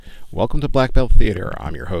Welcome to Black Belt Theater.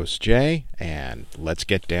 I'm your host, Jay, and let's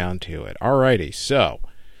get down to it. Alrighty, so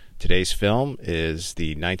today's film is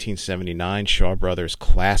the 1979 Shaw Brothers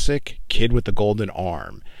classic, Kid with the Golden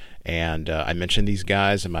Arm. And I mentioned these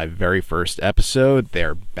guys in my very first episode.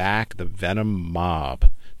 They're back, the Venom Mob.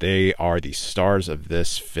 They are the stars of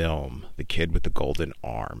this film, The Kid with the Golden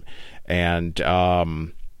Arm. And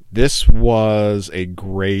this was a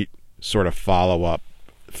great sort of follow-up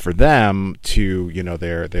for them to, you know,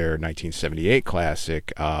 their 1978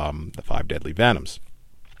 classic, The Five Deadly Venoms.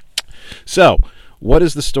 So, what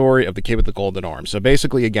is the story of The Kid with the Golden Arm? So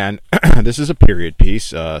basically, again, this is a period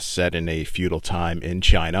piece set in a feudal time in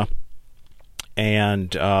China.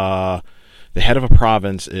 And the head of a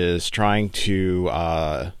province is trying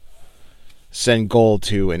to send gold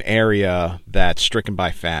to an area that's stricken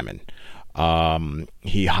by famine.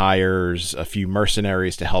 He hires a few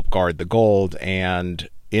mercenaries to help guard the gold, and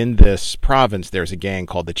in this province there's a gang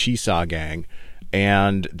called the Chisa Gang,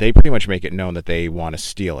 and they pretty much make it known that they want to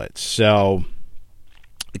steal it. So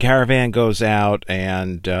the caravan goes out,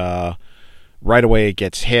 and right away it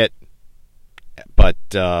gets hit, but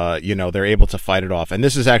you know, they're able to fight it off. And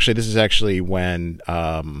this is actually when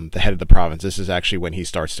the head of the province, this is actually when he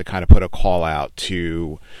starts to kind of put a call out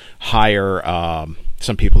to hire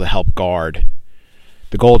some people to help guard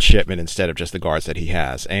the gold shipment instead of just the guards that he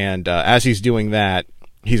has. And as he's doing that,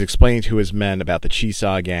 he's explaining to his men about the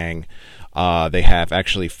Chisa Gang. They have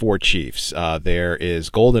actually four chiefs. There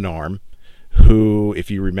is Golden Arm, who,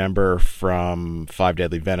 if you remember from Five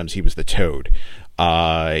Deadly Venoms, he was the Toad.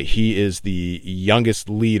 He is the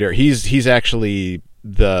youngest leader. He's actually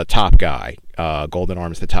the top guy. Golden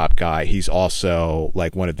Arm is the top guy. He's also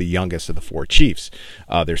like one of the youngest of the four chiefs.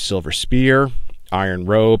 There's Silver Spear, Iron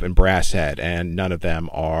Robe, and Brass Head, and none of them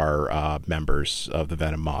are members of the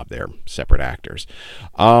Venom Mob. They're separate actors.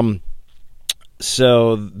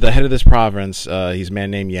 So the head of this province, he's a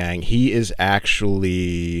man named Yang. He was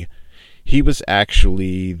actually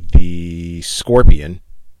the Scorpion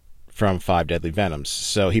from Five Deadly Venoms.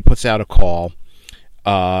 So he puts out a call,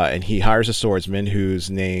 and he hires a swordsman who's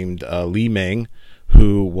named Li Ming,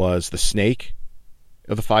 who was the Snake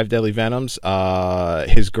of the Five Deadly Venoms.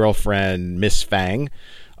 His girlfriend, Miss Fang,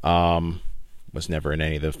 was never in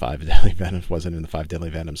any of the Five Deadly Venoms, wasn't in the Five Deadly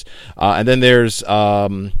Venoms. And then there's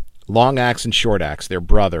Long Axe and Short Axe. They're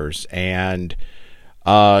brothers. And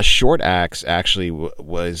Short Axe actually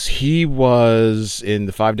was in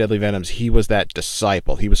the Five Deadly Venoms, he was that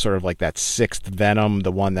disciple. He was sort of like that sixth Venom,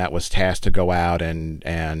 the one that was tasked to go out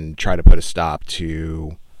and try to put a stop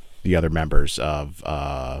to the other members of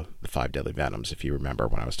the Five Deadly Venoms, if you remember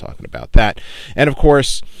when I was talking about that. And of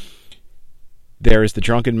course, there is the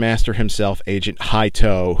drunken master himself, Agent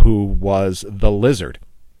Haito, who was the Lizard.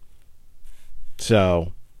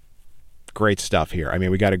 So, great stuff here. I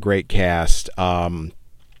mean, we got a great cast. Now,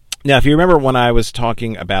 if you remember when I was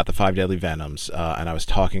talking about the Five Deadly Venoms, and I was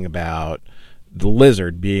talking about the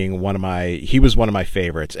Lizard being one of my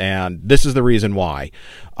favorites, and this is the reason why.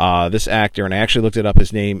 This actor, and I actually looked it up,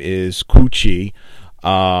 his name is Ku Chi.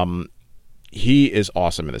 He is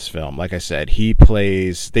awesome in this film. Like I said, he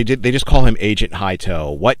plays, they just call him Agent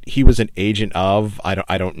Haito. What he was an agent of,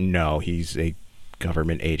 I don't know. He's a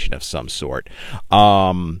government agent of some sort.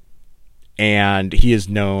 And he is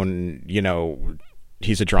known, you know,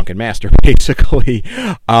 he's a drunken master, basically.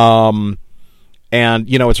 And,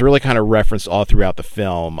 you know, it's really kind of referenced all throughout the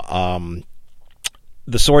film.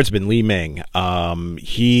 The swordsman, Li Ming,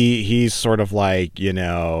 he's sort of like, you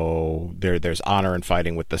know, there's honor in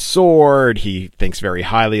fighting with the sword. He thinks very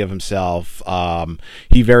highly of himself.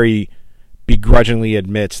 He very begrudgingly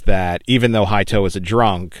admits that even though Haito is a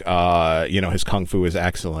drunk, you know, his kung fu is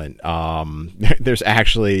excellent. There's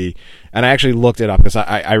actually, and I actually looked it up because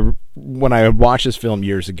I when I watched this film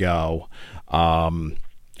years ago,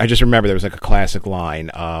 I just remember there was like a classic line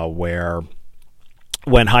where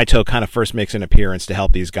when Haito kind of first makes an appearance to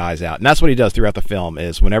help these guys out, and that's what he does throughout the film,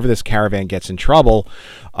 is whenever this caravan gets in trouble,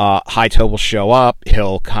 Haito will show up,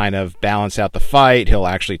 he'll kind of balance out the fight, he'll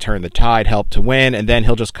actually turn the tide, help to win, and then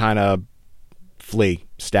he'll just kind of flee,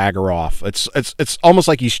 stagger off. It's almost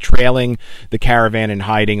like he's trailing the caravan and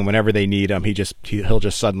hiding, and whenever they need him, he'll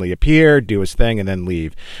just suddenly appear, do his thing, and then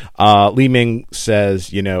leave. Li Ming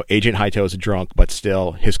says, you know, Agent Haito is a drunk, but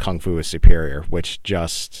still his kung fu is superior, which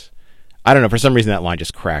just, I don't know, for some reason that line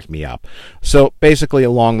just cracked me up. So basically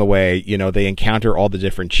along the way, you know, they encounter all the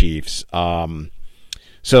different chiefs.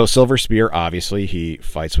 So Silver Spear, obviously, he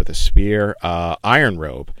fights with a spear. Iron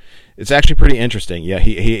Robe, it's actually pretty interesting. Yeah,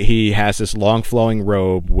 he has this long flowing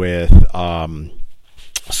robe with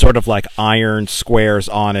sort of like iron squares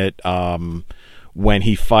on it, when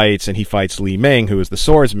he fights Li Ming, who is the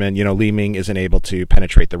swordsman, Li Ming isn't able to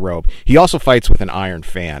penetrate the rope. He also fights with an iron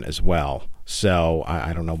fan as well. So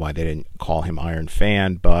I don't know why they didn't call him Iron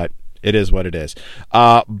Fan, but it is what it is.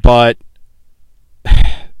 But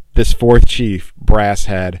this fourth chief, Brass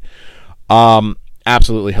Head,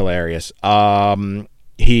 absolutely hilarious.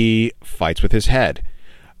 He fights with his head.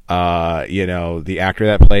 The actor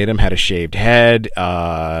that played him had a shaved head,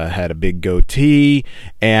 had a big goatee,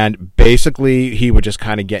 and basically he would just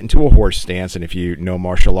kind of get into a horse stance. And if you know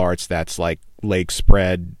martial arts, that's like legs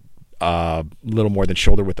spread, little more than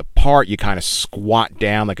shoulder width apart. You kind of squat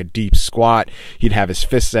down like a deep squat. He'd have his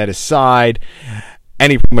fists at his side,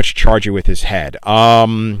 and he pretty much charge you with his head.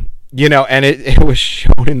 And it was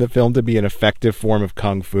shown in the film to be an effective form of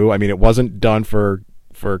kung fu. I mean, it wasn't done for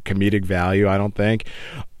comedic value, I don't think.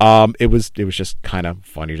 It was just kind of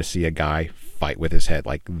funny to see a guy fight with his head.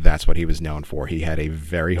 Like, that's what he was known for. He had a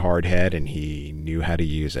very hard head and he knew how to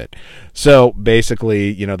use it. So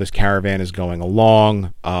basically, this caravan is going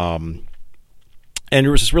along, and it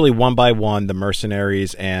was just really one by one, the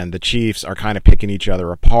mercenaries and the chiefs are kind of picking each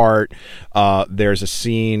other apart. There's a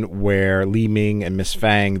scene where Li Ming and Miss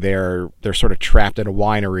Fang, they're sort of trapped in a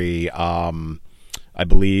winery. I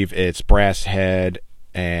believe it's Brass Head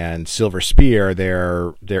and Silver Spear.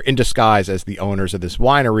 They're in disguise as the owners of this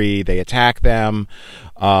winery. They attack them.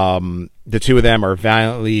 The two of them are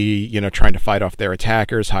violently, trying to fight off their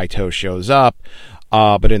attackers. Haito shows up,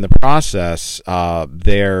 but in the process,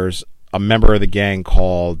 there's a member of the gang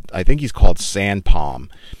I think he's called Sand Palm,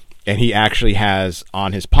 and he actually has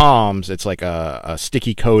on his palms, it's like a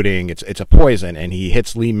sticky coating. It's a poison, and he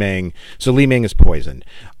hits Li Ming. So Li Ming is poisoned.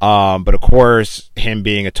 But of course, him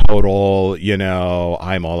being a total,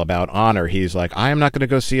 I'm all about honor. He's like, I am not going to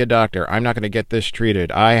go see a doctor. I'm not going to get this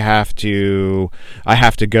treated. I have to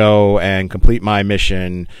go and complete my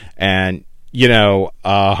mission. And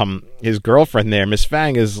his girlfriend there, Miss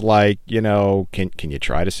Fang, is like, can you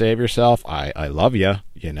try to save yourself? I love you,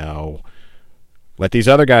 let these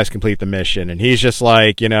other guys complete the mission. And he's just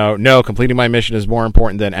like, no, completing my mission is more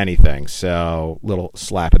important than anything. So little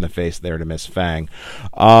slap in the face there to Miss Fang.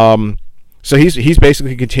 So he's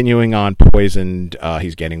basically continuing on poisoned.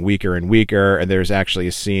 He's getting weaker and weaker. And there's actually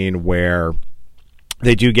a scene where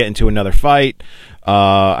they do get into another fight.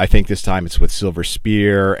 I think this time it's with Silver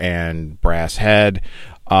Spear and Brass Head.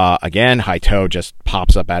 Again, Haito just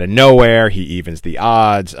pops up out of nowhere. He evens the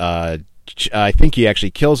odds. I think he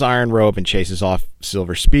actually kills Iron Robe and chases off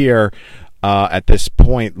Silver Spear. At this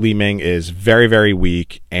point, Li Ming is very, very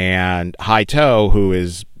weak, and Haito, who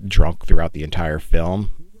is drunk throughout the entire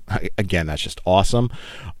film, again, that's just awesome.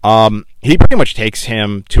 He pretty much takes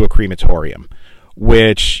him to a crematorium,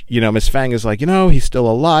 which, Miss Fang is like, he's still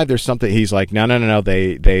alive. There's something. He's like, no.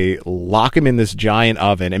 They lock him in this giant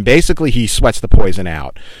oven, and basically he sweats the poison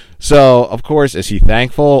out. So, of course, is he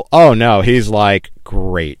thankful? Oh, no. He's like,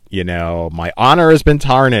 great. My honor has been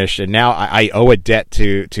tarnished, and now I owe a debt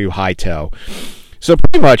to Haito. So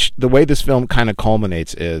pretty much the way this film kind of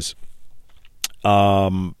culminates is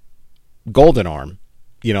Golden Arm.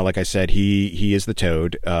 Like I said, he is the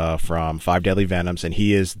Toad from Five Deadly Venoms, and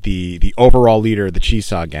he is the overall leader of the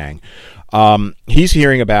Chisaw gang. He's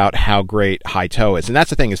hearing about how great Haito is, and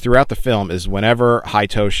that's the thing, is throughout the film is whenever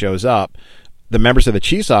Haito shows up, the members of the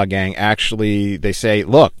Chisaw gang actually, they say,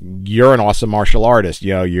 look, you're an awesome martial artist.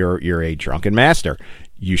 You're a drunken master.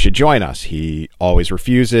 You should join us. He always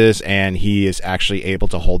refuses, and he is actually able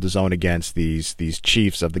to hold his own against these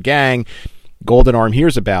chiefs of the gang. Golden Arm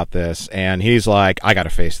hears about this, and he's like, I got to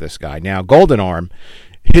face this guy. Now, Golden Arm,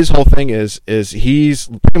 his whole thing is he's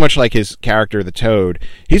pretty much like his character, the Toad.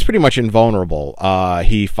 He's pretty much invulnerable.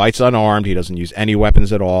 He fights unarmed. He doesn't use any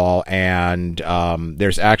weapons at all. And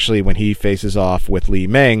there's actually, when he faces off with Li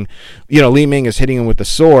Ming, Li Ming is hitting him with the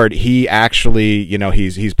sword. He actually,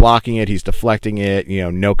 he's blocking it. He's deflecting it.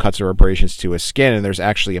 No cuts or abrasions to his skin. And there's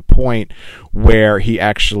actually a point where he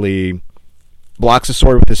actually blocks the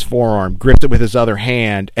sword with his forearm, grips it with his other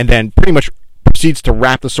hand, and then pretty much proceeds to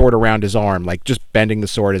wrap the sword around his arm, like just bending the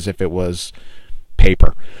sword as if it was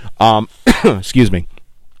paper. Excuse me.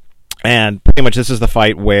 And pretty much this is the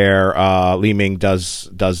fight where Li Ming does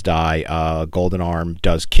die. Golden Arm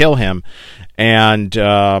does kill him, and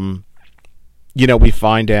we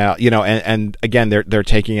find out, and again they're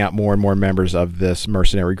taking out more and more members of this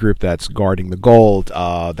mercenary group that's guarding the gold.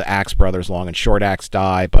 The Axe brothers, Long and Short Axe,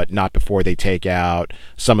 die, but not before they take out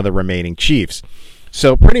some of the remaining chiefs.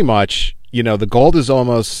 So pretty much, the gold is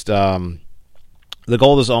almost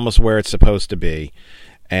where it's supposed to be,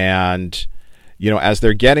 and as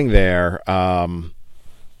they're getting there,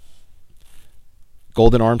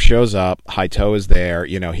 Golden Arm shows up. Haito is there.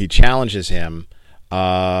 He challenges him.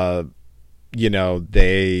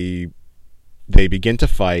 they begin to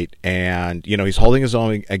fight, and he's holding his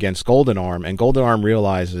own against Golden Arm, and Golden Arm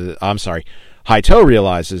realizes, Haito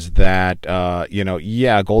realizes that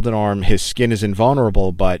Golden Arm, his skin is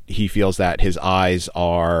invulnerable, but he feels that his eyes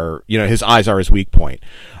are his weak point.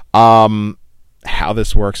 How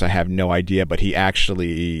this works, I have no idea, but he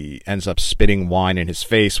actually ends up spitting wine in his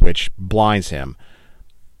face, which blinds him.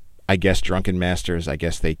 I guess drunken masters,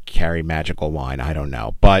 they carry magical wine. I don't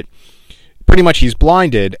know, but pretty much he's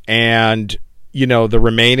blinded, and the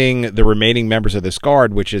remaining members of this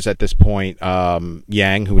guard, which is at this point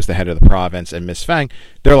Yang, who was the head of the province, and Miss Fang,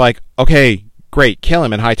 they're like, okay, great, kill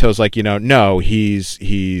him. And Haito's like, no, he's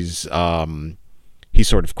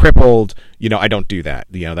sort of crippled. I don't do that.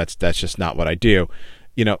 That's just not what I do.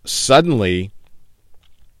 Suddenly,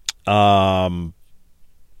 from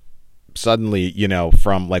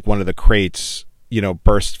like one of the crates,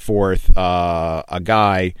 burst forth a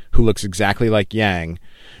guy who looks exactly like Yang.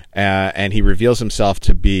 And he reveals himself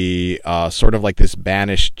to be sort of like this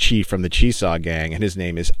banished chief from the Chisaw gang, and his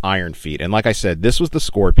name is Iron Feet. And like I said, this was the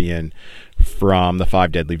Scorpion from the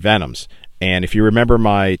Five Deadly Venoms. And if you remember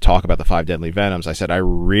my talk about the Five Deadly Venoms, I said I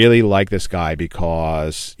really like this guy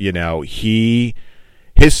because, his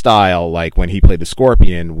style, like when he played the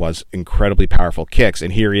Scorpion, was incredibly powerful kicks.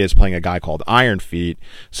 And here he is playing a guy called Iron Feet.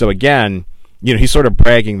 So again, he's sort of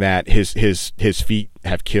bragging that his feet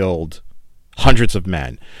have killed hundreds of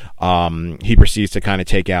men. He proceeds to kind of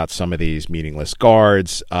take out some of these meaningless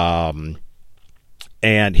guards. And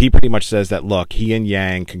he pretty much says that, look, he and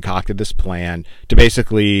Yang concocted this plan to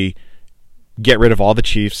basically get rid of all the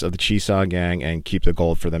chiefs of the Chisaw gang and keep the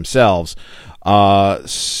gold for themselves.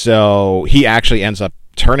 So he actually ends up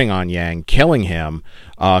turning on Yang, killing him,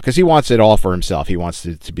 because he wants it all for himself. He wants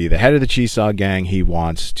to be the head of the Chisaw gang. He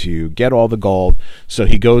wants to get all the gold. So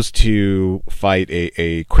he goes to fight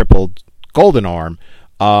a crippled Golden Arm,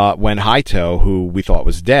 when Haito, who we thought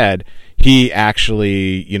was dead, he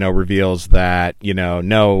actually, reveals that,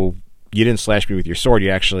 no, you didn't slash me with your sword.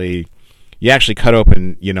 You actually cut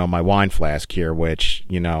open, my wine flask here, which,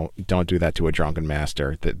 don't do that to a drunken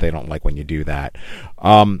master. They don't like when you do that.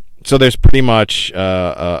 So there's pretty much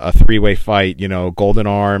a three-way fight. Golden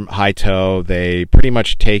Arm, Haito, they pretty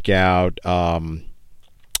much take out Iron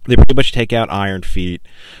Feet.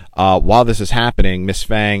 While this is happening, Miss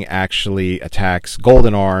Fang actually attacks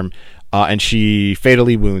Golden Arm, and she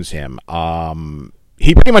fatally wounds him.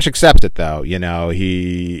 He pretty much accepts it, though.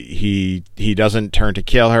 He doesn't turn to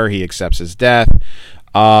kill her. He accepts his death,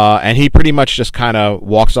 and he pretty much just kind of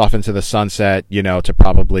walks off into the sunset, to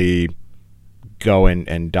probably go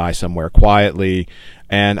and die somewhere quietly.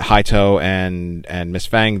 And Haito and Miss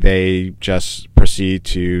Fang, they just proceed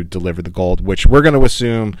to deliver the gold, which we're going to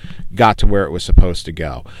assume got to where it was supposed to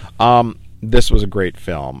go. This was a great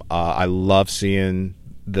film. I love seeing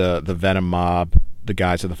the Venom mob, the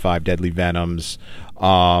guys of the Five Deadly Venoms.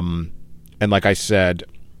 And like I said,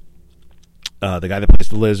 the guy that plays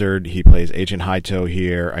the Lizard, he plays Agent Haito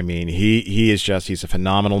here. I mean, he's a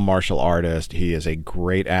phenomenal martial artist. He is a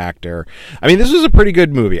great actor. I mean, this was a pretty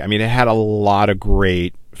good movie. I mean, it had a lot of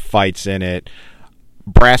great fights in it.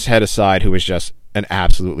 Brasshead aside, who was just an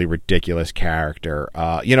absolutely ridiculous character.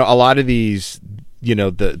 A lot of these,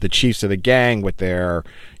 the chiefs of the gang with their,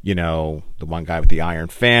 the one guy with the iron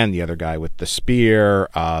fan, the other guy with the spear,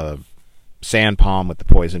 Sand Palm with the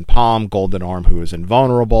poison palm, Golden Arm, who is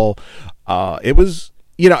invulnerable. It was,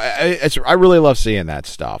 I really love seeing that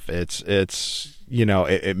stuff.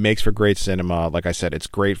 It makes for great cinema. Like I said, it's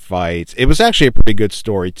great fights. It was actually a pretty good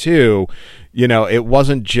story too. It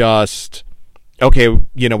wasn't just, okay,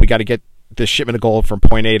 we got to get this shipment of gold from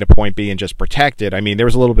point A to point B and just protect it. I mean, there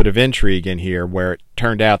was a little bit of intrigue in here where it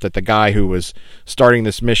turned out that the guy who was starting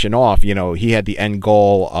this mission off, he had the end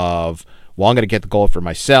goal of, well, I'm going to get the gold for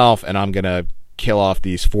myself, and I'm going to kill off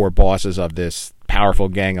these 4 bosses of this powerful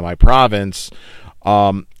gang in my province.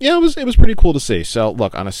 It was pretty cool to see. So,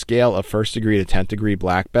 look, on a scale of 1st degree to 10th degree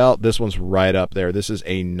black belt, this one's right up there. This is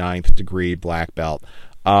a 9th degree black belt.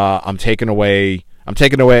 I'm knocking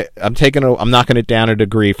it down a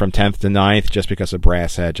degree from 10th to 9th just because of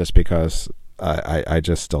Brasshead, just because I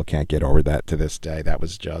just still can't get over that to this day. That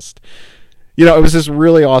was just, it was this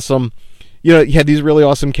really awesome, you had these really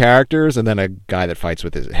awesome characters and then a guy that fights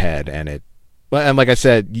with his head, and like I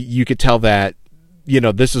said, you could tell that,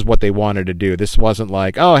 this is what they wanted to do. This wasn't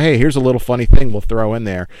like, oh, hey, here's a little funny thing we'll throw in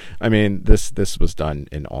there. I mean, this was done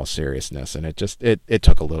in all seriousness, and it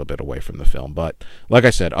took a little bit away from the film. But like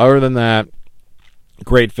I said, other than that,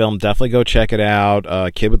 great film. Definitely go check it out.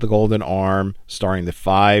 Kid with the Golden Arm, starring the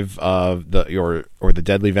 5 of the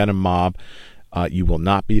Deadly Venom mob. You will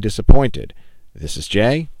not be disappointed. This is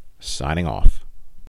Jay, signing off.